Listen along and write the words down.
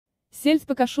Сельдь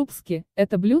по-кашубски –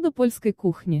 это блюдо польской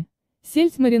кухни.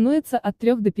 Сельдь маринуется от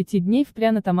 3 до 5 дней в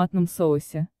пряно-томатном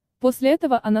соусе. После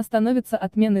этого она становится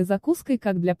отменной закуской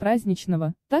как для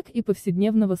праздничного, так и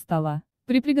повседневного стола.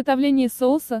 При приготовлении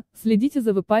соуса следите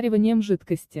за выпариванием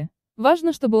жидкости.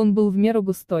 Важно, чтобы он был в меру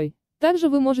густой. Также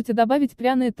вы можете добавить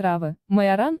пряные травы,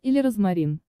 майоран или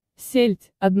розмарин.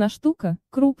 Сельдь – 1 штука,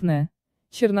 крупная.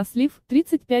 Чернослив –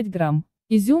 35 грамм.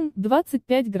 Изюм –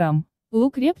 25 грамм.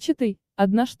 Лук репчатый –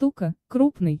 1 штука,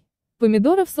 крупный.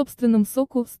 Помидоры в собственном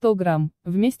соку – 100 грамм,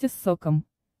 вместе с соком.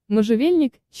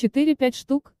 Можжевельник – 4-5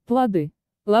 штук, плоды.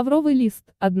 Лавровый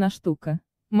лист – 1 штука.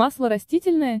 Масло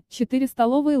растительное – 4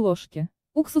 столовые ложки.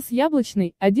 Уксус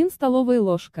яблочный – 1 столовая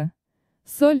ложка.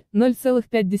 Соль –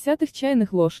 0,5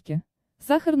 чайных ложки.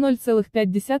 Сахар –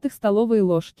 0,5 столовые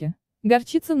ложки.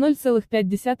 Горчица –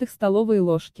 0,5 столовые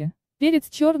ложки. Перец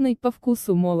черный, по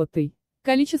вкусу молотый.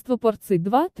 Количество порций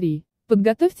 2-3.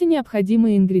 Подготовьте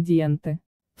необходимые ингредиенты.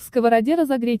 В сковороде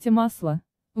разогрейте масло.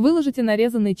 Выложите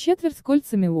нарезанный четверть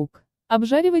кольцами лук.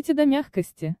 Обжаривайте до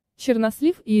мягкости.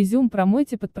 Чернослив и изюм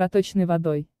промойте под проточной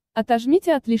водой.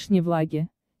 Отожмите от лишней влаги.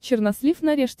 Чернослив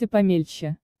нарежьте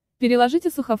помельче. Переложите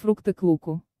сухофрукты к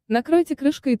луку. Накройте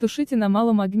крышкой и тушите на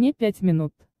малом огне 5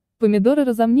 минут. Помидоры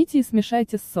разомните и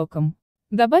смешайте с соком.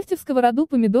 Добавьте в сковороду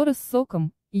помидоры с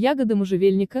соком, ягоды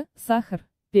можжевельника, сахар,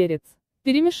 перец.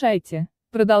 Перемешайте.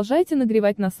 Продолжайте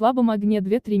нагревать на слабом огне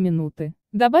 2-3 минуты.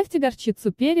 Добавьте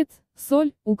горчицу, перец,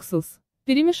 соль, уксус.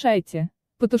 Перемешайте.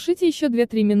 Потушите еще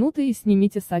 2-3 минуты и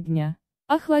снимите с огня.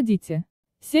 Охладите.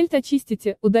 Сельдь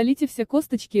очистите, удалите все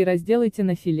косточки и разделайте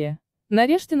на филе.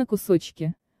 Нарежьте на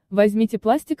кусочки. Возьмите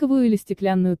пластиковую или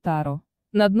стеклянную тару.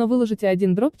 На дно выложите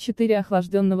 1 дробь 4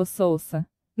 охлажденного соуса.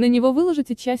 На него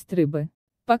выложите часть рыбы.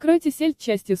 Покройте сельдь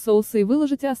частью соуса и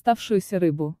выложите оставшуюся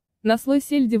рыбу. На слой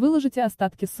сельди выложите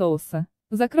остатки соуса.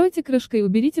 Закройте крышкой и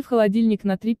уберите в холодильник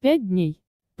на 3-5 дней.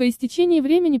 По истечении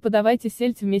времени подавайте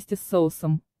сельдь вместе с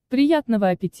соусом. Приятного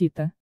аппетита!